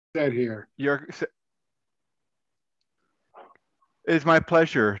said here. It's my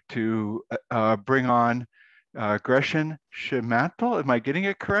pleasure to bring on Grascen Shidemantle. Am I getting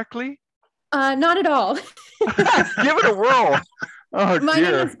it correctly? Not at all. Give it a whirl. Oh, My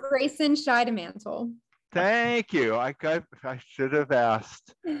dear. name is Grascen Shidemantle. Thank you. I should have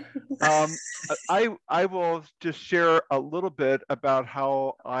asked. I will just share a little bit about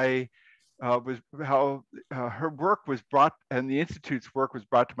how her work was brought and the Institute's work was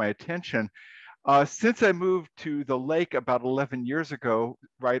brought to my attention. Since I moved to the lake about 11 years ago,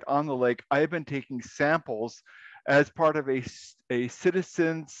 right on the lake, I have been taking samples as part of a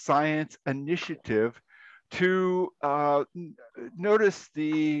citizen science initiative to notice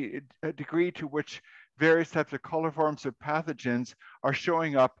the degree to which various types of coliforms of pathogens are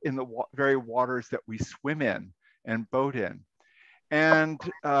showing up in the very waters that we swim in and boat in. And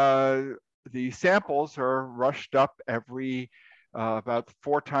the samples are rushed up every about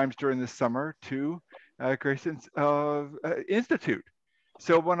 4 times during the summer to Grascen's Institute.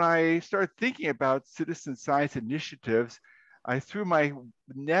 So when I started thinking about citizen science initiatives, I threw my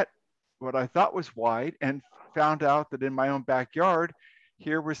net what I thought was wide and found out that in my own backyard,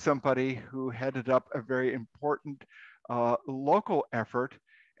 here was somebody who headed up a very important local effort.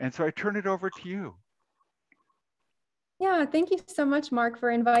 And so I turn it over to you. Yeah, thank you so much, Mark, for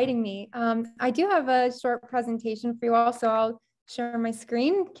inviting me. I do have a short presentation for you all, so I'll share my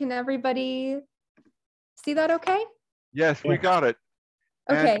screen. Can everybody see that okay? Yes, we got it.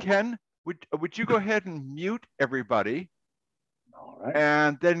 Okay. And Ken, would you go ahead and mute everybody? All right.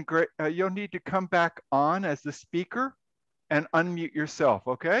 And then you'll need to come back on as the speaker and unmute yourself,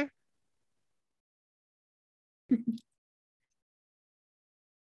 okay?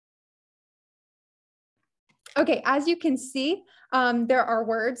 Okay, as you can see, there are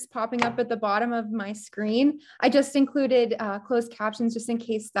words popping up at the bottom of my screen. I just included closed captions just in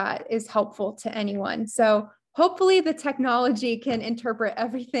case that is helpful to anyone. So hopefully the technology can interpret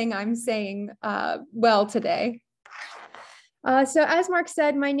everything I'm saying well today. So as Mark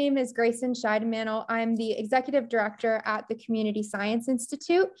said, my name is Grascen Shidemantle. I'm the executive director at the Community Science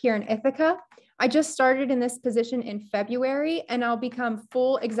Institute here in Ithaca. I just started in this position in February, and I'll become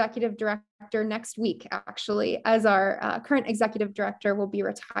full executive director next week, actually, as our current executive director will be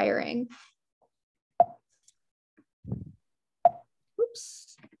retiring.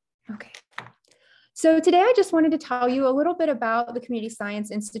 Oops. Okay. So today I just wanted to tell you a little bit about the Community Science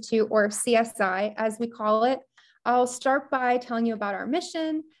Institute, or CSI, as we call it. I'll start by telling you about our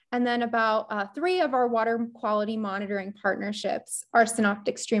mission, and then about 3 of our water quality monitoring partnerships: our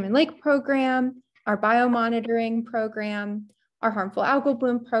synoptic stream and lake program, our biomonitoring program, our harmful algal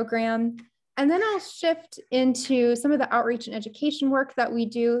bloom program. And then I'll shift into some of the outreach and education work that we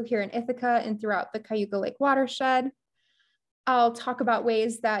do here in Ithaca and throughout the Cayuga Lake watershed. I'll talk about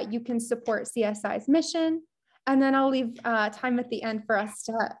ways that you can support CSI's mission. And then I'll leave time at the end for us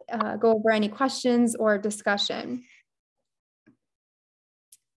to go over any questions or discussion.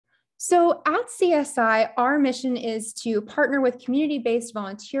 So at CSI, our mission is to partner with community-based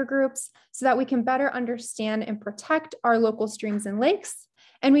volunteer groups so that we can better understand and protect our local streams and lakes.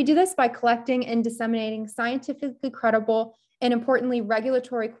 And we do this by collecting and disseminating scientifically credible and, importantly,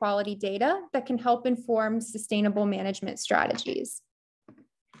 regulatory quality data that can help inform sustainable management strategies.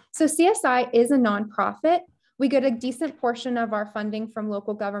 So CSI is a nonprofit. We get a decent portion of our funding from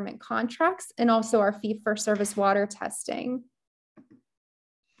local government contracts and also our fee-for-service water testing.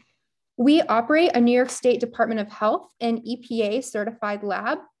 We operate a New York State Department of Health and EPA certified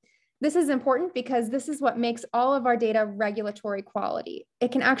lab. This is important because this is what makes all of our data regulatory quality.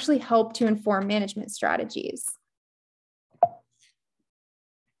 It can actually help to inform management strategies.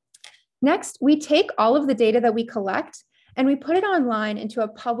 Next, we take all of the data that we collect and we put it online into a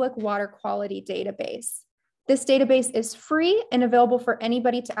public water quality database. This database is free and available for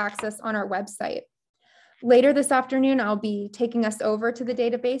anybody to access on our website. Later this afternoon, I'll be taking us over to the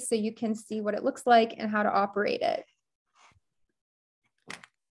database so you can see what it looks like and how to operate it.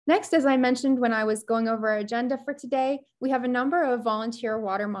 Next, as I mentioned when I was going over our agenda for today, we have a number of volunteer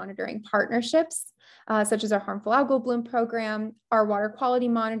water monitoring partnerships, such as our harmful algal bloom program, our water quality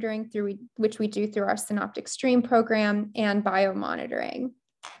monitoring, which we do through our synoptic stream program, and biomonitoring.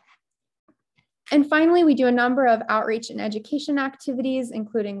 And finally, we do a number of outreach and education activities,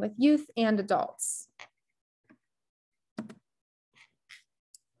 including with youth and adults.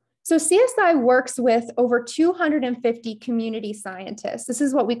 So CSI works with over 250 community scientists. This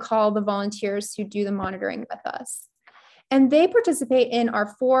is what we call the volunteers who do the monitoring with us. And they participate in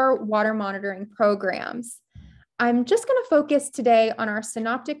our 4 water monitoring programs. I'm just going to focus today on our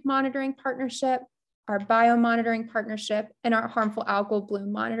synoptic monitoring partnership, our biomonitoring partnership, and our harmful algal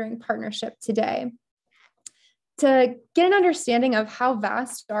bloom monitoring partnership today. To get an understanding of how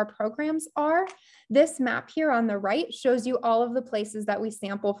vast our programs are, this map here on the right shows you all of the places that we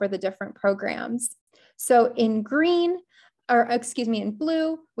sample for the different programs. So in green, or excuse me, in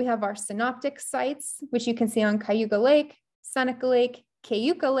blue, we have our synoptic sites, which you can see on Cayuga Lake, Seneca Lake,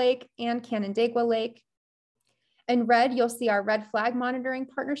 Cayuga Lake, and Canandaigua Lake. In red, you'll see our red flag monitoring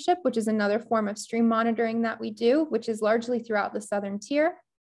partnership, which is another form of stream monitoring that we do, which is largely throughout the southern tier.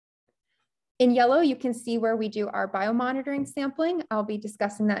 In yellow, you can see where we do our biomonitoring sampling. I'll be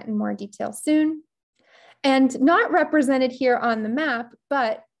discussing that in more detail soon. And not represented here on the map,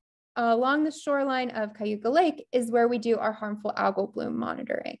 but along the shoreline of Cayuga Lake is where we do our harmful algal bloom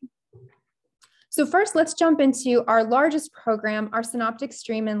monitoring. So first, let's jump into our largest program, our Synoptic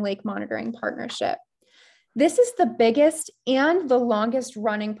Stream and Lake Monitoring Partnership. This is the biggest and the longest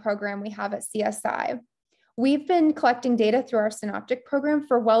running program we have at CSI. We've been collecting data through our Synoptic program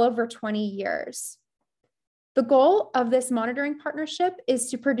for well over 20 years. The goal of this monitoring partnership is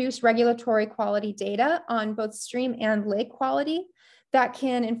to produce regulatory quality data on both stream and lake quality that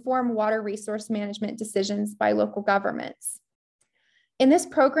can inform water resource management decisions by local governments. In this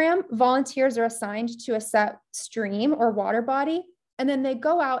program, volunteers are assigned to a set stream or water body, and then they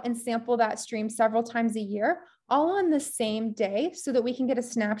go out and sample that stream several times a year, all on the same day, so that we can get a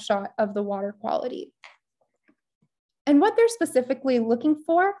snapshot of the water quality. And what they're specifically looking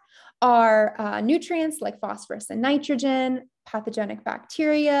for are nutrients like phosphorus and nitrogen, pathogenic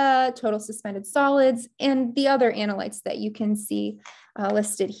bacteria, total suspended solids, and the other analytes that you can see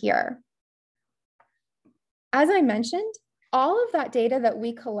listed here. As I mentioned, all of that data that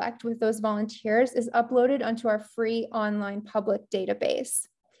we collect with those volunteers is uploaded onto our free online public database.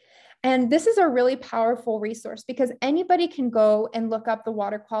 And this is a really powerful resource because anybody can go and look up the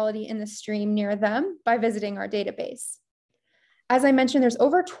water quality in the stream near them by visiting our database. As I mentioned, there's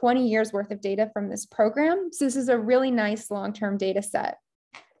over 20 years worth of data from this program. So this is a really nice long-term data set.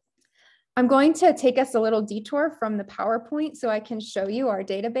 I'm going to take us a little detour from the PowerPoint so I can show you our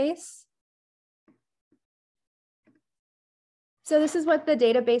database. So this is what the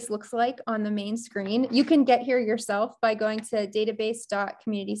database looks like on the main screen. You can get here yourself by going to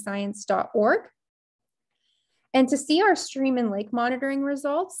database.communityscience.org. And to see our stream and lake monitoring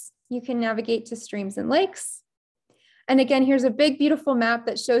results, you can navigate to streams and lakes. And again, here's a big, beautiful map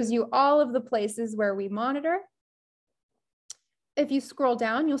that shows you all of the places where we monitor. If you scroll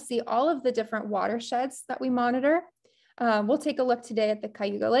down, you'll see all of the different watersheds that we monitor. We'll take a look today at the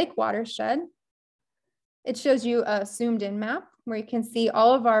Cayuga Lake watershed. It shows you a zoomed in map where you can see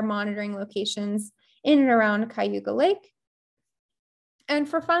all of our monitoring locations in and around Cayuga Lake. And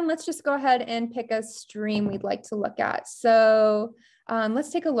for fun, let's just go ahead and pick a stream we'd like to look at. So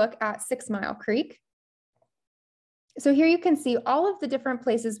let's take a look at 6 Mile Creek. So here you can see all of the different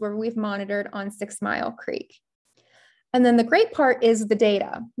places where we've monitored on 6 Mile Creek. And then the great part is the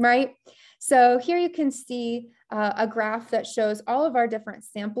data, right? So here you can see a graph that shows all of our different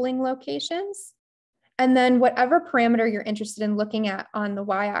sampling locations, and then whatever parameter you're interested in looking at on the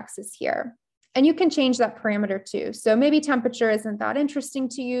y-axis here. And you can change that parameter too. So maybe temperature isn't that interesting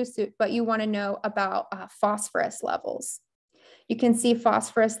to you, but you want to know about phosphorus levels. You can see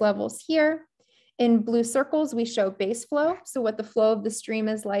phosphorus levels here. In blue circles, we show base flow, so what the flow of the stream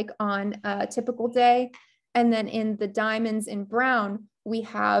is like on a typical day. And then in the diamonds in brown, we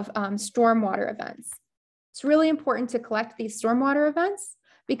have stormwater events. It's really important to collect these stormwater events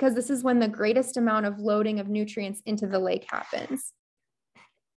because this is when the greatest amount of loading of nutrients into the lake happens.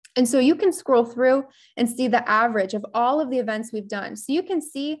 And so you can scroll through and see the average of all of the events we've done. So you can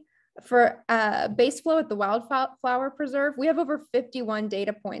see for base flow at the Wildflower Preserve, we have over 51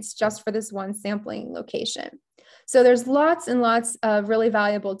 data points just for this one sampling location. So there's lots and lots of really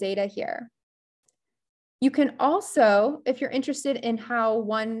valuable data here. You can also, if you're interested in how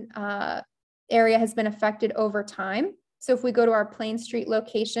one area has been affected over time, so if we go to our Plain Street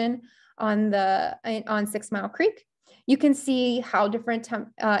location on 6 Mile Creek, you can see how different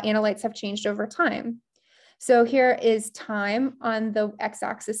analytes have changed over time. So here is time on the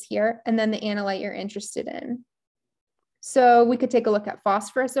x-axis here, and then the analyte you're interested in. So we could take a look at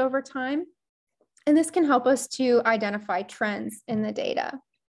phosphorus over time, and this can help us to identify trends in the data.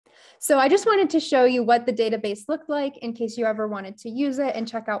 So I just wanted to show you what the database looked like in case you ever wanted to use it and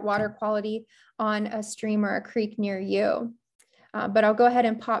check out water quality on a stream or a creek near you. But I'll go ahead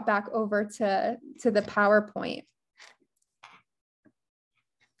and pop back over to the PowerPoint.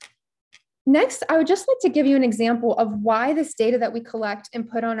 Next, I would just like to give you an example of why this data that we collect and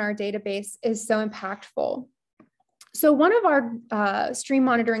put on our database is so impactful. So one of our stream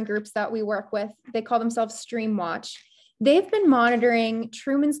monitoring groups that we work with, they call themselves Stream Watch. They've been monitoring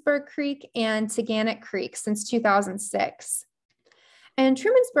Trumansburg Creek and Tagannet Creek since 2006. And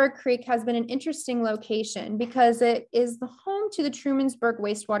Trumansburg Creek has been an interesting location because it is the home to the Trumansburg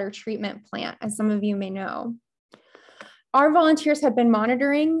wastewater treatment plant, as some of you may know. Our volunteers have been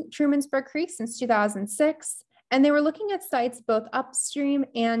monitoring Trumansburg Creek since 2006, and they were looking at sites both upstream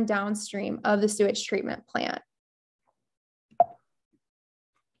and downstream of the sewage treatment plant.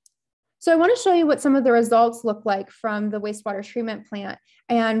 So I want to show you what some of the results look like from the wastewater treatment plant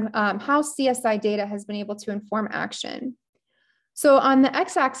and how CSI data has been able to inform action. So on the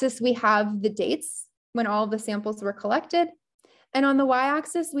x-axis, we have the dates when all of the samples were collected. And on the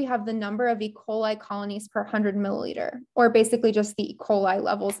y-axis, we have the number of E. coli colonies per 100 milliliter, or basically just the E. coli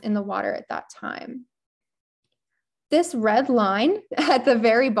levels in the water at that time. This red line at the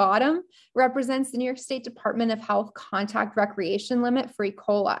very bottom represents the New York State Department of Health contact recreation limit for E.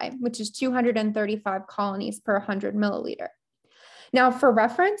 coli, which is 235 colonies per 100 milliliter. Now, for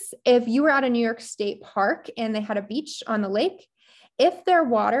reference, if you were at a New York State park and they had a beach on the lake, if their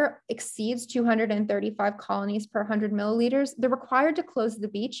water exceeds 235 colonies per 100 milliliters, they're required to close the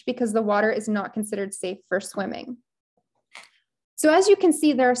beach because the water is not considered safe for swimming. So as you can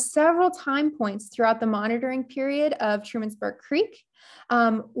see, there are several time points throughout the monitoring period of Trumansburg Creek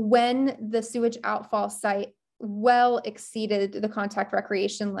when the sewage outfall site well exceeded the contact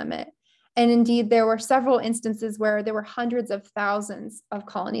recreation limit. And indeed, there were several instances where there were hundreds of thousands of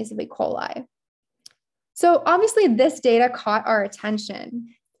colonies of E. coli. So obviously this data caught our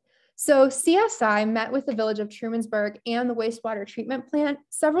attention. So CSI met with the village of Trumansburg and the wastewater treatment plant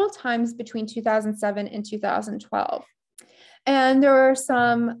several times between 2007 and 2012. And there was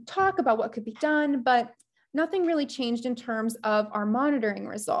some talk about what could be done, but nothing really changed in terms of our monitoring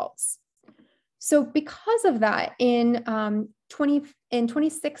results. So because of that, in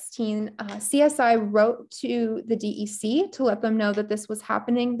 2016, CSI wrote to the DEC to let them know that this was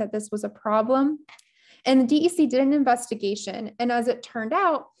happening, that this was a problem. And the DEC did an investigation. And as it turned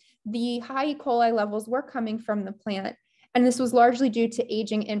out, the high E. coli levels were coming from the plant. And this was largely due to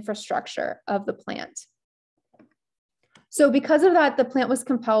aging infrastructure of the plant. So because of that, the plant was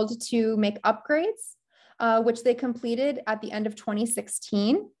compelled to make upgrades, which they completed at the end of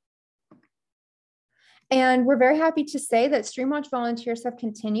 2016. And we're very happy to say that StreamWatch volunteers have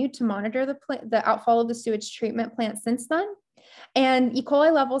continued to monitor the outfall of the sewage treatment plant since then. And E.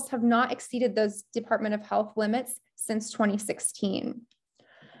 coli levels have not exceeded those Department of Health limits since 2016.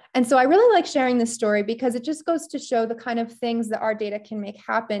 And so I really like sharing this story because it just goes to show the kind of things that our data can make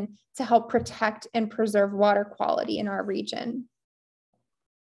happen to help protect and preserve water quality in our region.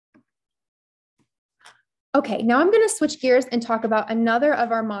 Okay, now I'm going to switch gears and talk about another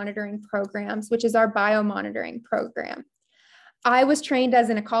of our monitoring programs, which is our biomonitoring program. I was trained as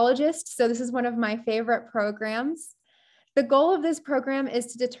an ecologist, so this is one of my favorite programs. The goal of this program is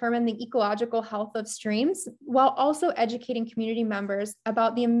to determine the ecological health of streams while also educating community members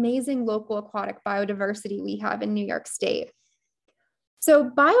about the amazing local aquatic biodiversity we have in New York State. So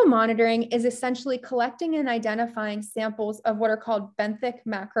biomonitoring is essentially collecting and identifying samples of what are called benthic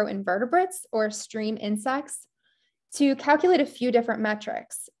macroinvertebrates or stream insects to calculate a few different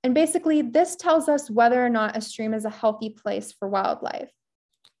metrics. And basically this tells us whether or not a stream is a healthy place for wildlife.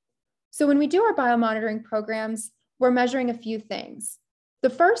 So when we do our biomonitoring programs, we're measuring a few things.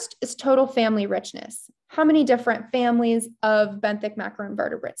 The first is total family richness. How many different families of benthic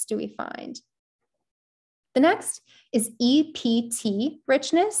macroinvertebrates do we find? The next is EPT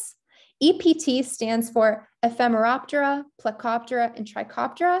richness. EPT stands for Ephemeroptera, Plecoptera, and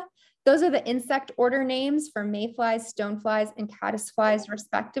Trichoptera. Those are the insect order names for mayflies, stoneflies, and caddisflies,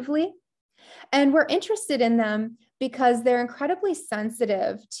 respectively. And we're interested in them because they're incredibly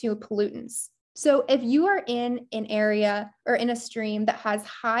sensitive to pollutants. So if you are in an area or in a stream that has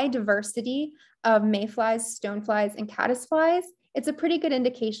high diversity of mayflies, stoneflies, and caddisflies, it's a pretty good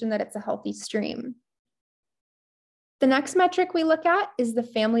indication that it's a healthy stream. The next metric we look at is the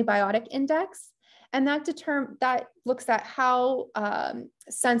Family Biotic Index, and that looks at how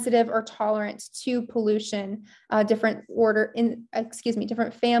sensitive or tolerant to pollution different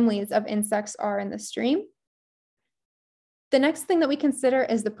families of insects are in the stream. The next thing that we consider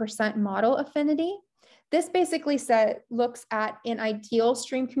is the percent model affinity. This basically looks at an ideal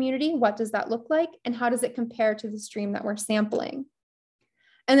stream community. What does that look like? And how does it compare to the stream that we're sampling?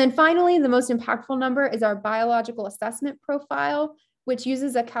 And then finally, the most impactful number is our biological assessment profile, which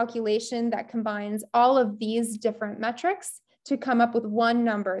uses a calculation that combines all of these different metrics to come up with one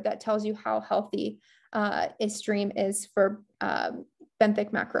number that tells you how healthy a stream is for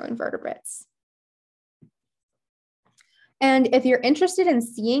benthic macroinvertebrates. And if you're interested in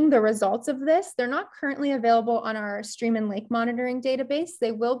seeing the results of this, they're not currently available on our stream and lake monitoring database.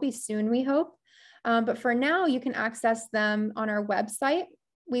 They will be soon, we hope. But for now, you can access them on our website.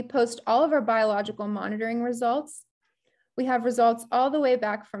 We post all of our biological monitoring results. We have results all the way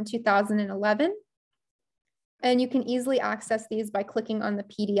back from 2011. And you can easily access these by clicking on the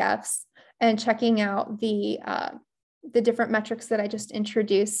PDFs and checking out the different metrics that I just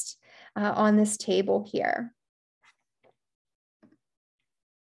introduced on this table here.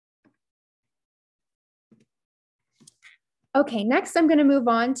 Okay, next I'm going to move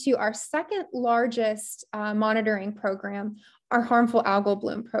on to our second largest monitoring program, our harmful algal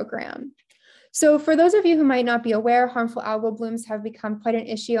bloom program. So for those of you who might not be aware, harmful algal blooms have become quite an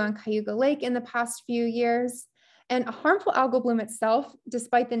issue on Cayuga Lake in the past few years. And a harmful algal bloom itself,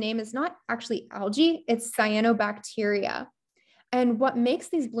 despite the name, is not actually algae, it's cyanobacteria. And what makes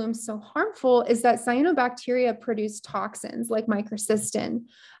these blooms so harmful is that cyanobacteria produce toxins like microcystin,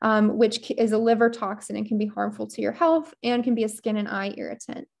 which is a liver toxin and can be harmful to your health and can be a skin and eye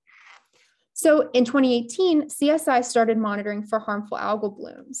irritant. So in 2018, CSI started monitoring for harmful algal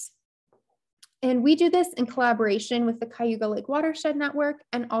blooms. And we do this in collaboration with the Cayuga Lake Watershed Network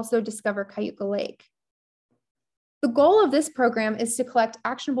and also Discover Cayuga Lake. The goal of this program is to collect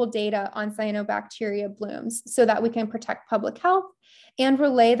actionable data on cyanobacteria blooms so that we can protect public health and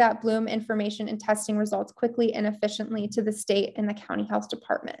relay that bloom information and testing results quickly and efficiently to the state and the county health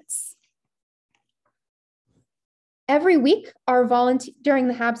departments. Every week, during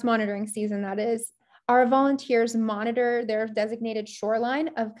the HABs monitoring season, that is, our volunteers monitor their designated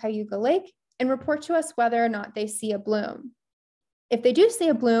shoreline of Cayuga Lake and report to us whether or not they see a bloom. If they do see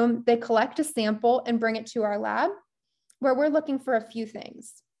a bloom, they collect a sample and bring it to our lab, where we're looking for a few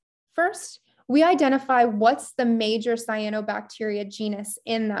things. First, we identify what's the major cyanobacteria genus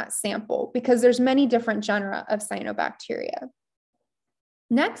in that sample, because there's many different genera of cyanobacteria.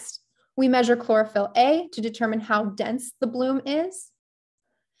 Next, we measure chlorophyll A to determine how dense the bloom is.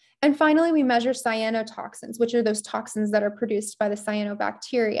 And finally, we measure cyanotoxins, which are those toxins that are produced by the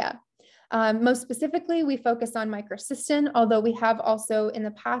cyanobacteria. Most specifically, we focus on microcystin, although we have also in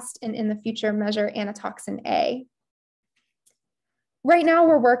the past and in the future measure anatoxin A. Right now,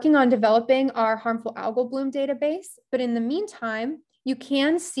 we're working on developing our harmful algal bloom database, but in the meantime, you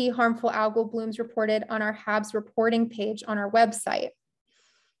can see harmful algal blooms reported on our HABs reporting page on our website.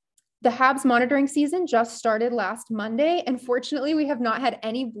 The HABs monitoring season just started last Monday, and fortunately, we have not had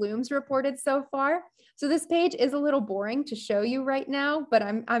any blooms reported so far. So this page is a little boring to show you right now, but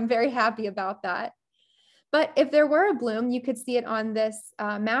I'm very happy about that. But if there were a bloom, you could see it on this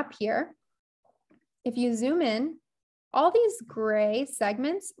map here. If you zoom in, all these gray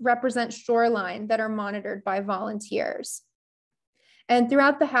segments represent shoreline that are monitored by volunteers. And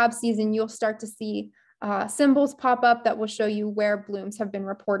throughout the HAB season, you'll start to see symbols pop up that will show you where blooms have been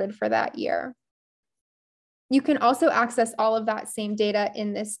reported for that year. You can also access all of that same data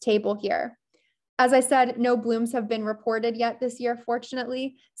in this table here. As I said, no blooms have been reported yet this year,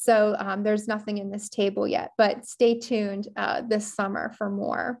 fortunately, so there's nothing in this table yet, but stay tuned this summer for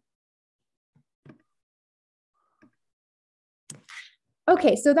more.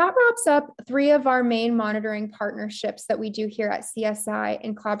 Okay, so that wraps up 3 of our main monitoring partnerships that we do here at CSI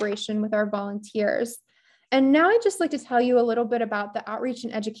in collaboration with our volunteers. And now I'd just like to tell you a little bit about the outreach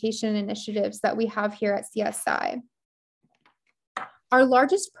and education initiatives that we have here at CSI. Our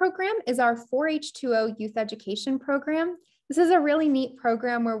largest program is our 4-H2O youth education program. This is a really neat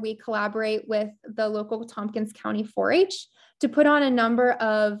program where we collaborate with the local Tompkins County 4-H to put on a number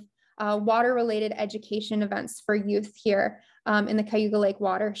of water-related education events for youth here in the Cayuga Lake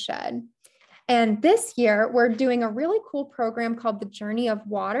watershed. And this year, we're doing a really cool program called the Journey of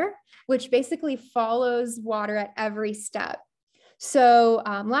Water, which basically follows water at every step. So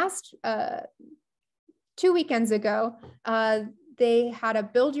 2 weekends ago, they had a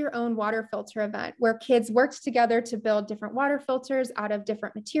build your own water filter event where kids worked together to build different water filters out of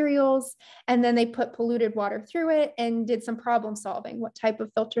different materials. And then they put polluted water through it and did some problem solving. What type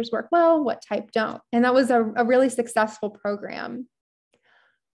of filters work well, what type don't. And that was a really successful program.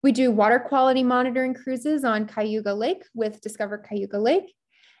 We do water quality monitoring cruises on Cayuga Lake with Discover Cayuga Lake.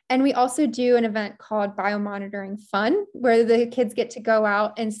 And we also do an event called Biomonitoring Fun, where the kids get to go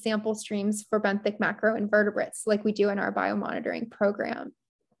out and sample streams for benthic macroinvertebrates like we do in our biomonitoring program.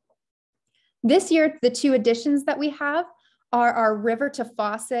 This year, the 2 additions that we have are our River to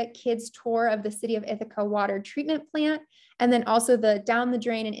Faucet kids tour of the City of Ithaca water treatment plant, and then also the Down the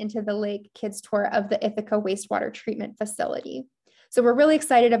Drain and Into the Lake kids tour of the Ithaca wastewater treatment facility. So we're really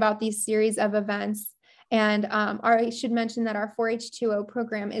excited about these series of events. And I should mention that our 4-H2O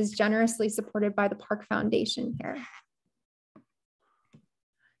program is generously supported by the Park Foundation here.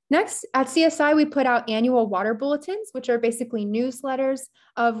 Next, at CSI, we put out annual water bulletins, which are basically newsletters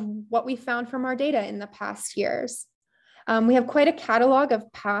of what we found from our data in the past years. We have quite a catalog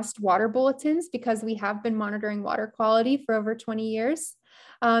of past water bulletins because we have been monitoring water quality for over 20 years.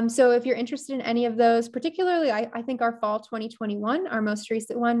 So if you're interested in any of those, particularly, I think our fall 2021, our most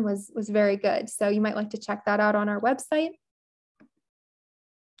recent one was very good. So you might like to check that out on our website.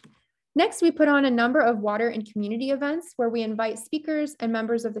 Next, we put on a number of water and community events where we invite speakers and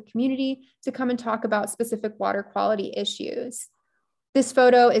members of the community to come and talk about specific water quality issues. This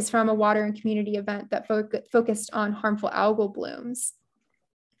photo is from a water and community event that focused on harmful algal blooms.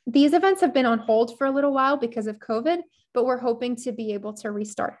 These events have been on hold for a little while because of COVID, but we're hoping to be able to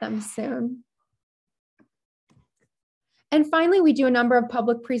restart them soon. And finally, we do a number of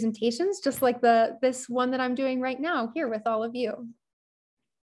public presentations, just like this one that I'm doing right now here with all of you.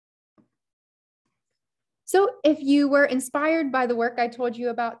 So if you were inspired by the work I told you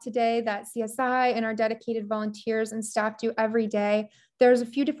about today that CSI and our dedicated volunteers and staff do every day, there's a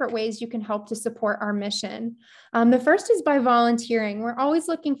few different ways you can help to support our mission. The first is by volunteering. We're always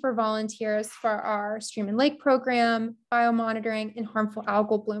looking for volunteers for our stream and lake program, biomonitoring, and harmful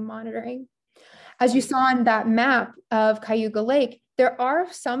algal bloom monitoring. As you saw on that map of Cayuga Lake, there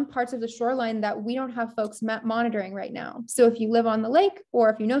are some parts of the shoreline that we don't have folks monitoring right now. So if you live on the lake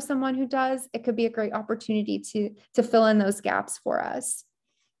or if you know someone who does, it could be a great opportunity to fill in those gaps for us.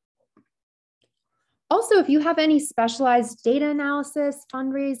 Also, if you have any specialized data analysis,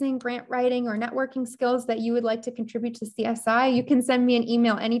 fundraising, grant writing, or networking skills that you would like to contribute to CSI, you can send me an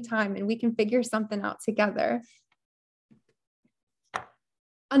email anytime and we can figure something out together.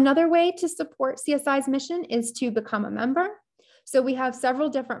 Another way to support CSI's mission is to become a member. So we have several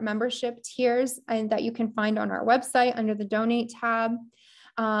different membership tiers that you can find on our website under the donate tab.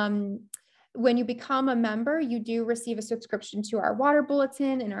 When you become a member, you do receive a subscription to our water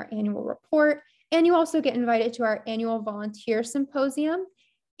bulletin and our annual report. And you also get invited to our annual volunteer symposium.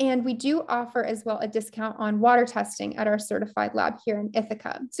 And we do offer as well a discount on water testing at our certified lab here in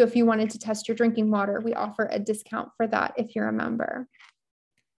Ithaca. So if you wanted to test your drinking water, we offer a discount for that if you're a member.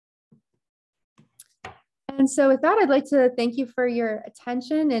 And so with that, I'd like to thank you for your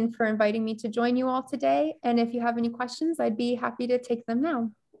attention and for inviting me to join you all today. And if you have any questions, I'd be happy to take them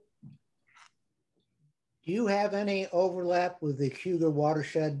now. Do you have any overlap with the Cayuga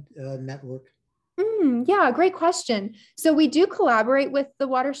Watershed Network? Yeah, great question. So we do collaborate with the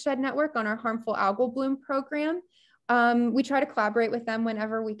Watershed Network on our harmful algal bloom program. We try to collaborate with them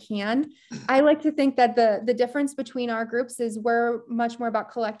whenever we can. I like to think that the difference between our groups is we're much more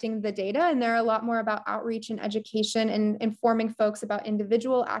about collecting the data, and they're a lot more about outreach and education and informing folks about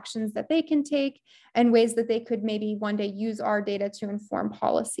individual actions that they can take and ways that they could maybe one day use our data to inform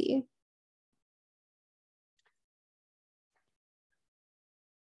policy.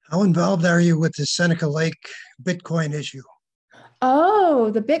 How involved are you with the Seneca Lake Bitcoin issue? Oh,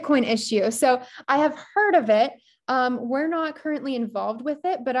 the Bitcoin issue. So I have heard of it. We're not currently involved with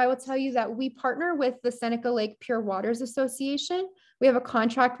it, but I will tell you that we partner with the Seneca Lake Pure Waters Association. We have a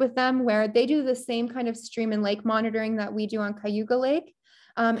contract with them where they do the same kind of stream and lake monitoring that we do on Cayuga Lake.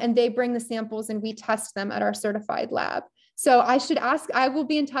 And they bring the samples and we test them at our certified lab. So I will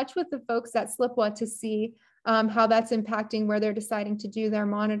be in touch with the folks at SLPWA to see how that's impacting where they're deciding to do their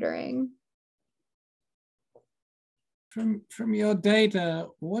monitoring. From your data,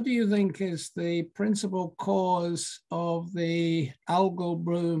 what do you think is the principal cause of the algal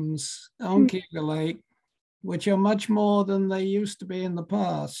blooms on Cayuga Lake, which are much more than they used to be in the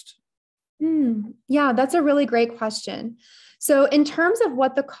past? Yeah, that's a really great question. So in terms of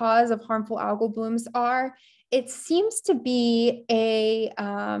what the cause of harmful algal blooms are, it seems to be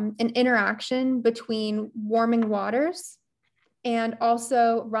an interaction between warming waters and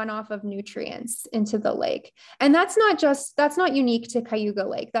also runoff of nutrients into the lake. And that's not unique to Cayuga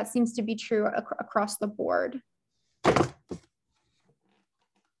Lake. That seems to be true across the board.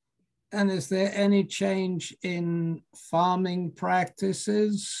 And is there any change in farming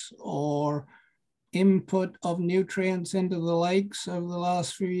practices or input of nutrients into the lakes over the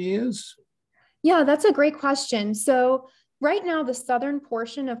last few years? Yeah, that's a great question. So right now, the southern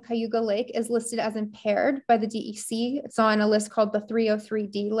portion of Cayuga Lake is listed as impaired by the DEC. It's on a list called the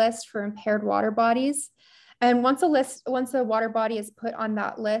 303D list for impaired water bodies. And once a water body is put on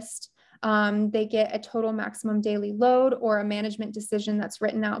that list, they get a total maximum daily load or a management decision that's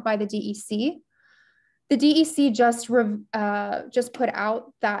written out by the DEC. The DEC just put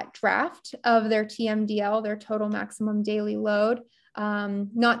out that draft of their TMDL, their total maximum daily load,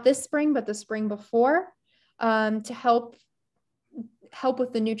 not this spring, but the spring before, to help help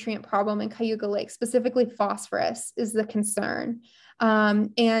with the nutrient problem in Cayuga Lake, specifically phosphorus is the concern. And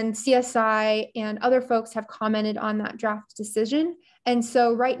CSI and other folks have commented on that draft decision. And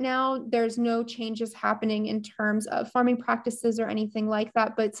so right now there's no changes happening in terms of farming practices or anything like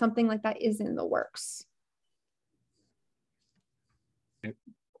that, but something like that is in the works.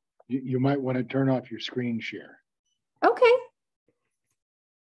 You might want to turn off your screen share. Okay.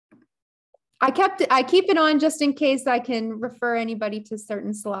 I keep it on just in case I can refer anybody to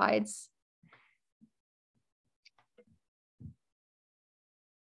certain slides.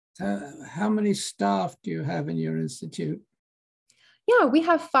 How many staff do you have in your institute? Yeah, we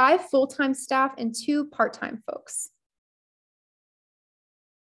have 5 full-time staff and 2 part-time folks.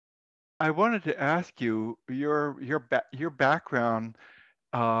 I wanted to ask you your background.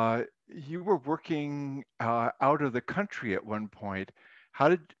 You were working out of the country at one point. How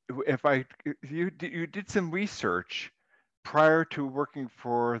did you did some research prior to working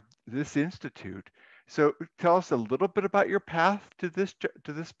for this institute? So tell us a little bit about your path to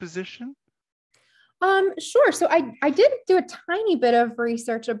this position. Sure. So I did do a tiny bit of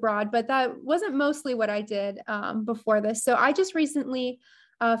research abroad, but that wasn't mostly what I did before this. So I just recently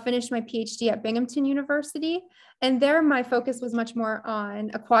finished my PhD at Binghamton University, and there my focus was much more on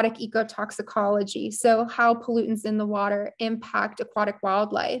aquatic ecotoxicology. So how pollutants in the water impact aquatic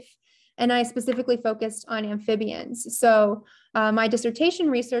wildlife. And I specifically focused on amphibians. So my dissertation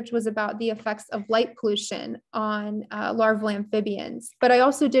research was about the effects of light pollution on larval amphibians, but I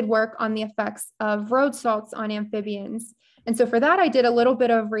also did work on the effects of road salts on amphibians. And so for that, I did a little bit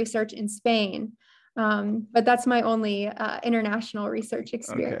of research in Spain, but that's my only international research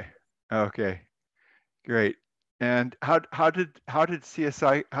experience. Okay, great. And how did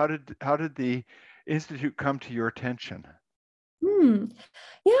CSI, how did the Institute come to your attention?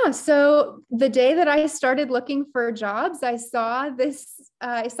 Yeah, so the day that I started looking for jobs, I saw this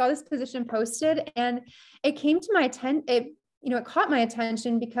position posted, and it came to my attention. It caught my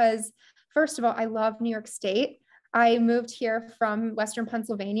attention because, first of all, I love New York State. I moved here from Western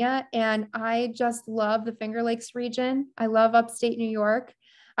Pennsylvania, and I just love the Finger Lakes region. I love upstate New York.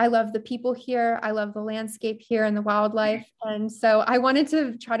 I love the people here. I love the landscape here and the wildlife. And so I wanted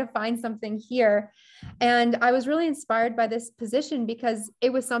to try to find something here. And I was really inspired by this position because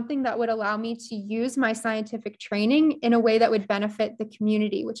it was something that would allow me to use my scientific training in a way that would benefit the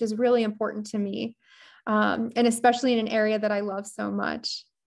community, which is really important to me. And especially in an area that I love so much.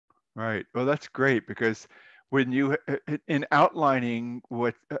 Right. Well, that's great, because when you, in outlining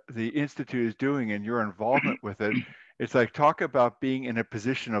what the Institute is doing and your involvement with it, it's like, talk about being in a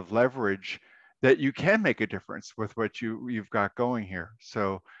position of leverage that you can make a difference with what you've got going here.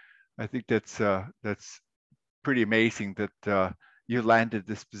 So I think that's pretty amazing that you landed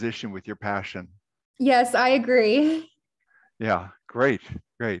this position with your passion. Yes, I agree. Yeah, great.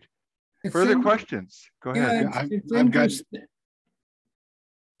 Further questions? Go ahead. Yeah,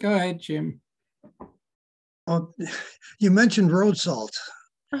 Go ahead, Jim. Oh, you mentioned road salt.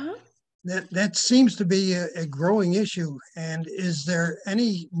 Uh-huh. That seems to be a growing issue. And is there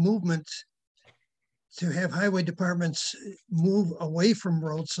any movement to have highway departments move away from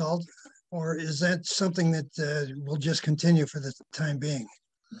road salt, or is that something that will just continue for the time being?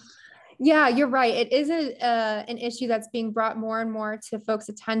 Yeah, you're right. It is an issue that's being brought more and more to folks'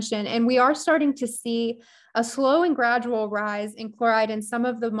 attention. And we are starting to see a slow and gradual rise in chloride in some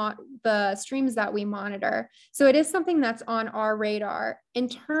of the streams that we monitor. So it is something that's on our radar. In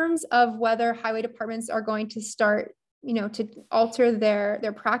terms of whether highway departments are going to start, to alter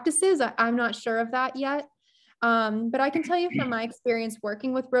their practices, I'm not sure of that yet. But I can tell you from my experience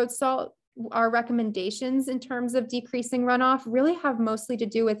working with road salt, our recommendations in terms of decreasing runoff really have mostly to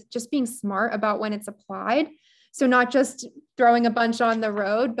do with just being smart about when it's applied. So not just throwing a bunch on the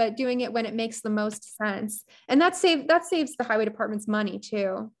road, but doing it when it makes the most sense. And that saves the highway department's money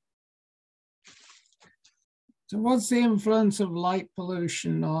too. So what's the influence of light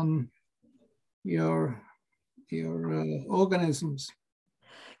pollution on your organisms?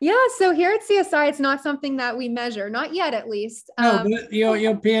 Yeah, so here at CSI, it's not something that we measure, not yet at least. No, but your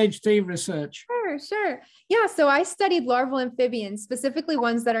PhD research. Sure. Yeah, so I studied larval amphibians, specifically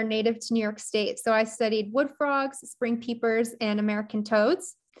ones that are native to New York State. So I studied wood frogs, spring peepers, and American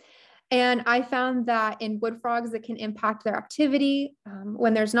toads. And I found that in wood frogs, it can impact their activity.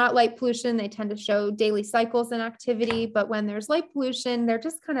 When there's not light pollution, they tend to show daily cycles in activity. But when there's light pollution, they're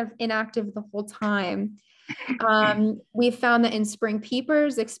just kind of inactive the whole time. We found that in spring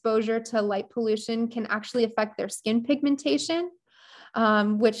peepers, exposure to light pollution can actually affect their skin pigmentation,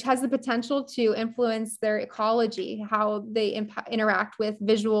 which has the potential to influence their ecology, how they interact with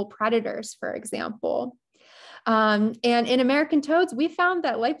visual predators, for example. And in American toads, we found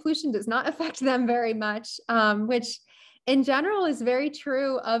that light pollution does not affect them very much, which in general is very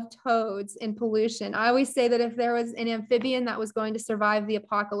true of toads in pollution. I always say that if there was an amphibian that was going to survive the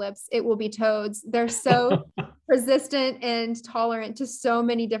apocalypse, it will be toads. They're so resistant and tolerant to so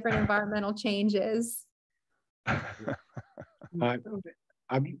many different environmental changes.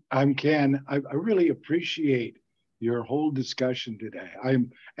 I'm Ken. I really appreciate your whole discussion today.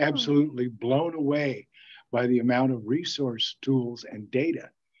 I'm absolutely blown away by the amount of resource tools and data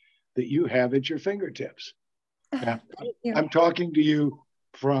that you have at your fingertips. Now, I'm talking to you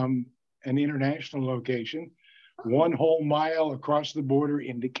from an international location, 1 whole mile across the border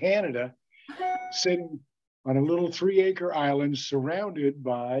into Canada, sitting on a little 3-acre island surrounded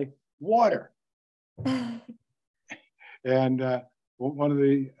by water. And one of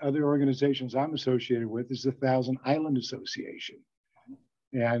the other organizations I'm associated with is the Thousand Island Association.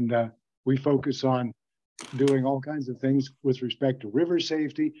 And we focus on doing all kinds of things with respect to river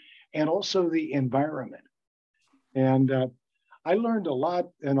safety and also the environment. And I learned a lot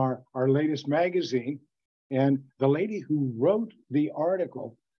in our latest magazine. And the lady who wrote the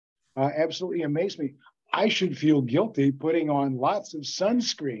article absolutely amazed me. I should feel guilty putting on lots of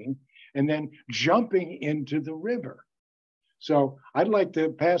sunscreen and then jumping into the river. So I'd like to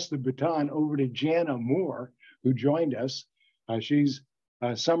pass the baton over to Jana Moore, who joined us. She's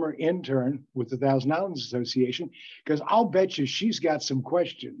a summer intern with the Thousand Islands Association, because I'll bet you she's got some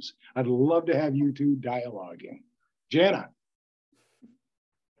questions. I'd love to have you two dialoguing. Jana.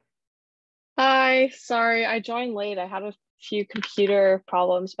 Hi, sorry, I joined late. I had a few computer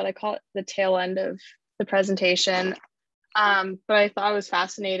problems, but I caught the tail end of the presentation. But I thought it was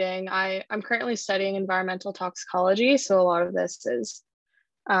fascinating. I'm currently studying environmental toxicology, so a lot of this is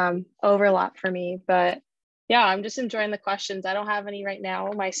overlap for me. But yeah, I'm just enjoying the questions. I don't have any right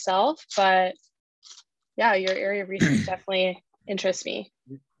now myself, but yeah, your area of research definitely interests me.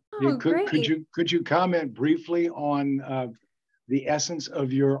 Oh, Could you comment briefly on the essence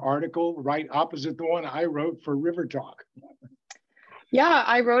of your article, right opposite the one I wrote for River Talk? Yeah,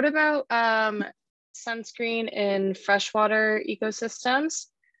 I wrote about sunscreen in freshwater ecosystems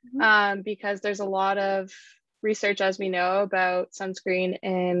because there's a lot of research, as we know, about sunscreen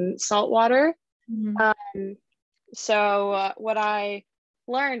in saltwater. So what I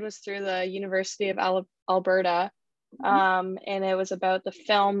learned was through the University of Alberta, and it was about the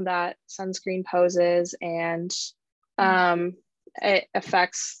film that sunscreen poses, and it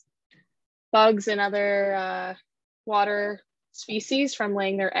affects bugs and other water species from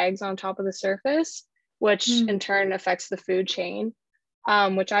laying their eggs on top of the surface, which in turn affects the food chain,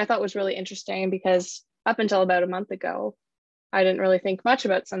 which I thought was really interesting because up until about a month ago, I didn't really think much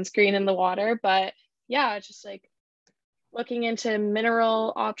about sunscreen in the water. But yeah, just like looking into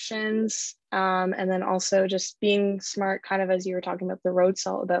mineral options, and then also just being smart, kind of as you were talking about the road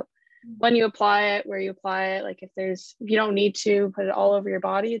salt, about when you apply it, where you apply it. Like if you don't need to put it all over your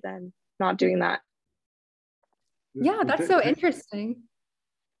body, then not doing that. Yeah, that's so interesting.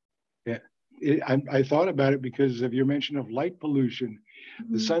 Yeah, I thought about it because of your mention of light pollution.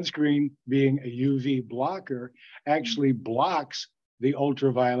 The sunscreen, being a UV blocker, actually blocks the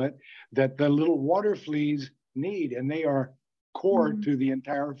ultraviolet that the little water fleas need, and they are core to the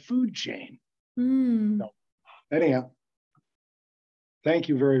entire food chain. So, anyhow, thank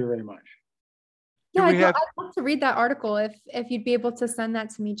you very, very much. Yeah, I'd love to read that article if you'd be able to send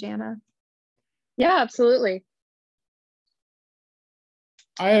that to me, Jana. Yeah, absolutely.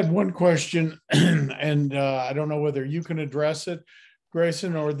 I had one question, and I don't know whether you can address it,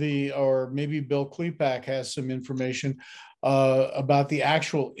 Grascen, or maybe Bill Klepak has some information about the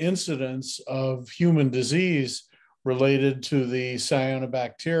actual incidence of human disease related to the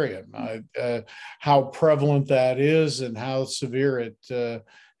cyanobacterium, how prevalent that is and how severe it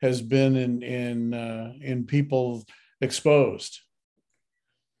has been in people exposed.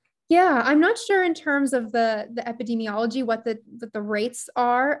 Yeah, I'm not sure in terms of the epidemiology, what the rates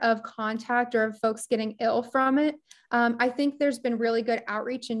are of contact or of folks getting ill from it. I think there's been really good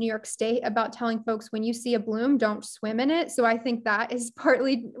outreach in New York State about telling folks when you see a bloom, don't swim in it. So I think that is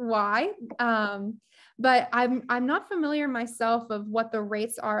partly why. But I'm not familiar myself of what the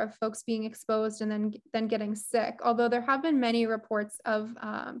rates are of folks being exposed and then getting sick. Although there have been many reports of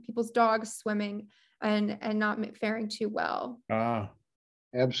people's dogs swimming and not faring too well.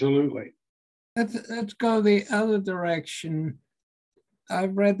 Absolutely. Let's go the other direction.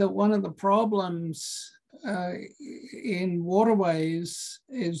 I've read that one of the problems in waterways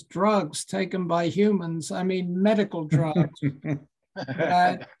is drugs taken by humans. I mean, medical drugs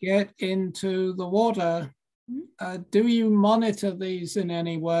that get into the water. Do you monitor these in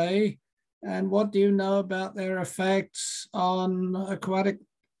any way? And what do you know about their effects on aquatic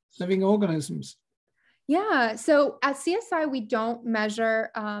living organisms? Yeah, so at CSI, we don't measure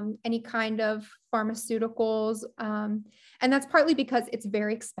any kind of pharmaceuticals. And that's partly because it's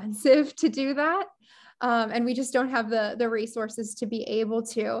very expensive to do that. And we just don't have the resources to be able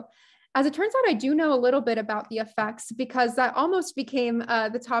to. As it turns out, I do know a little bit about the effects, because that almost became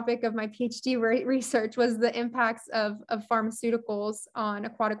the topic of my PhD research, was the impacts of pharmaceuticals on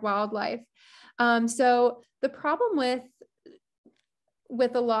aquatic wildlife. So the problem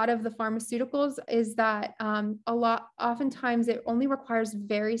with a lot of the pharmaceuticals is that oftentimes it only requires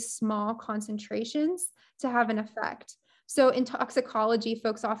very small concentrations to have an effect. So in toxicology,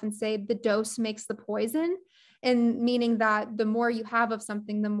 folks often say the dose makes the poison, and meaning that the more you have of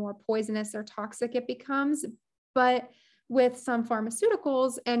something, the more poisonous or toxic it becomes. But with some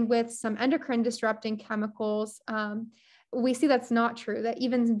pharmaceuticals and with some endocrine disrupting chemicals, we see that's not true, that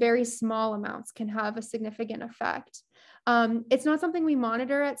even very small amounts can have a significant effect. It's not something we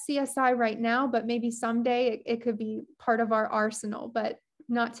monitor at CSI right now, but maybe someday it could be part of our arsenal, but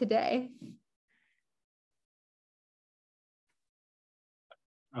not today.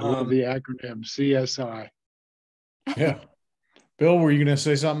 I love the acronym CSI. Yeah. Bill, were you going to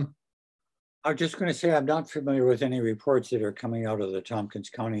say something? I was just going to say I'm not familiar with any reports that are coming out of the Tompkins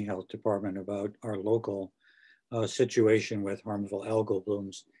County Health Department about our local situation with harmful algal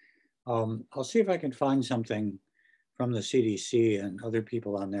blooms. I'll see if I can find something from the CDC and other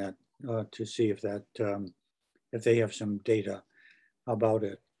people on that to see if that if they have some data about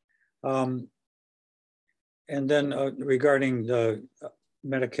it. And then regarding the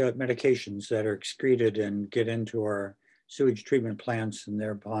medications that are excreted and get into our sewage treatment plants and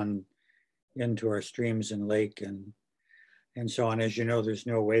thereupon into our streams and lake and so on. As you know, there's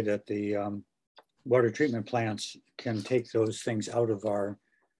no way that the water treatment plants can take those things out of our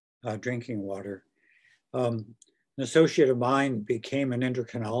drinking water. An associate of mine became an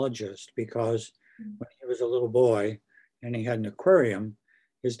endocrinologist because when he was a little boy and he had an aquarium,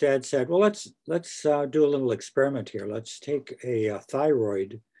 his dad said, well, let's do a little experiment here. Let's take a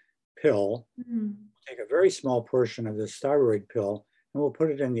thyroid pill, take a very small portion of this thyroid pill, and we'll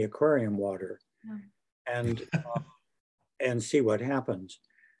put it in the aquarium water and see what happens.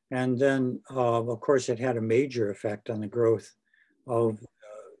 And then, of course, it had a major effect on the growth of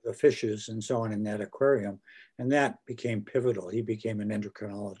the fishes and so on in that aquarium. And that became pivotal. He became an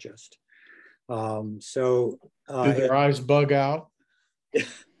endocrinologist. Did their eyes bug out?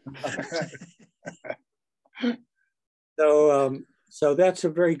 So that's a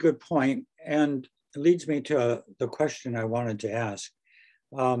very good point, and it leads me to the question I wanted to ask.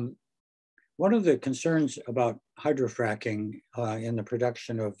 One of the concerns about hydrofracking in the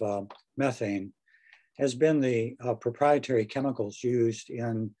production of methane has been the proprietary chemicals used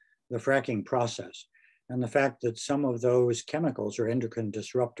in the fracking process, and the fact that some of those chemicals are endocrine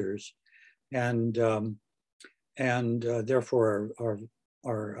disruptors, and therefore are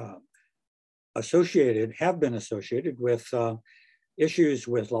have been associated with issues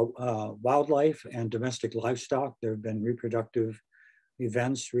with wildlife and domestic livestock. There have been reproductive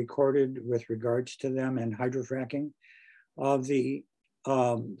events recorded with regards to them and hydrofracking. The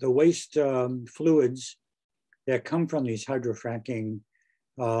waste fluids that come from these hydrofracking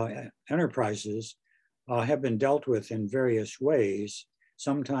enterprises have been dealt with in various ways,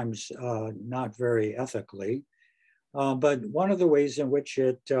 sometimes not very ethically. But one of the ways in which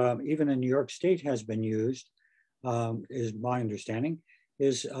it, even in New York State, has been used, is my understanding,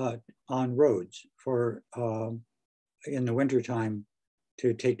 is on roads for in the wintertime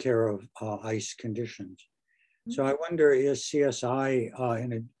to take care of ice conditions. So I wonder, is CSI,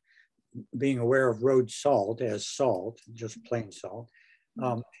 being aware of road salt as salt, just plain salt,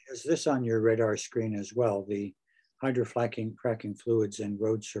 is this on your radar screen as well, the hydrofracking fluids in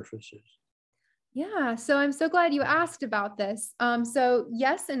road surfaces? Yeah, so I'm so glad you asked about this. So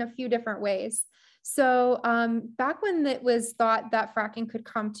yes, in a few different ways. So back when it was thought that fracking could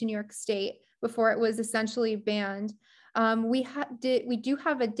come to New York State before it was essentially banned, we do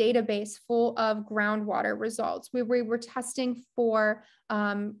have a database full of groundwater results. We were testing for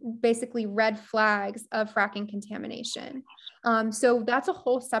basically red flags of fracking contamination. So that's a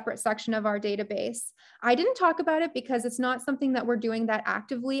whole separate section of our database. I didn't talk about it because it's not something that we're doing that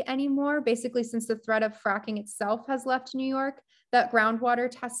actively anymore. Basically, since the threat of fracking itself has left New York, that groundwater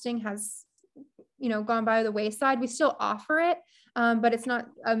testing has, gone by the wayside. We still offer it, but it's not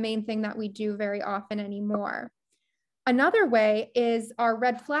a main thing that we do very often anymore. Another way is our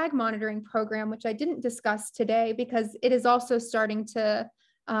red flag monitoring program, which I didn't discuss today because it is also starting to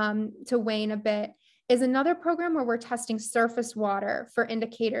wane a bit, is another program where we're testing surface water for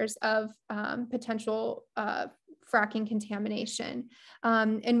indicators of potential fracking contamination.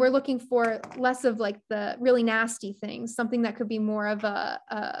 And we're looking for less of like the really nasty things, something that could be more of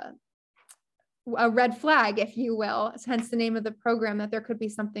a red flag, if you will, hence the name of the program, that there could be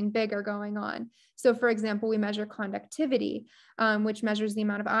something bigger going on. So for example, we measure conductivity, which measures the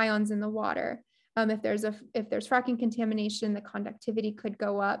amount of ions in the water. If there's fracking contamination, the conductivity could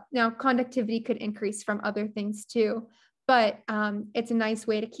go up. Now, conductivity could increase from other things too, but it's a nice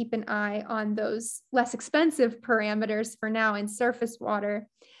way to keep an eye on those less expensive parameters for now in surface water.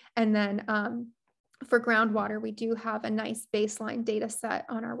 And then for groundwater, we do have a nice baseline data set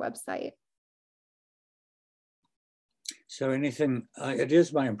on our website. So anything, it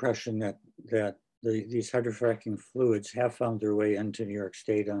is my impression that these hydrofracking fluids have found their way into New York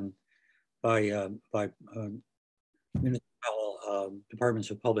State by municipal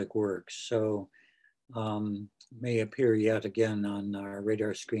departments of public works. So may appear yet again on our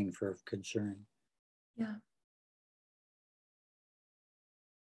radar screen for concern. Yeah.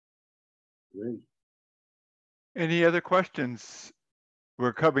 Great. Any other questions?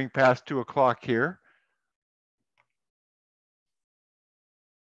 We're coming past 2 o'clock here.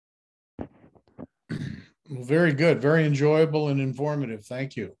 Well, very good, very enjoyable and informative.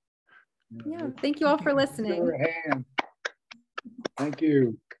 Thank you. Yeah, thank you all for listening. Give her a hand. Thank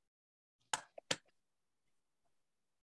you.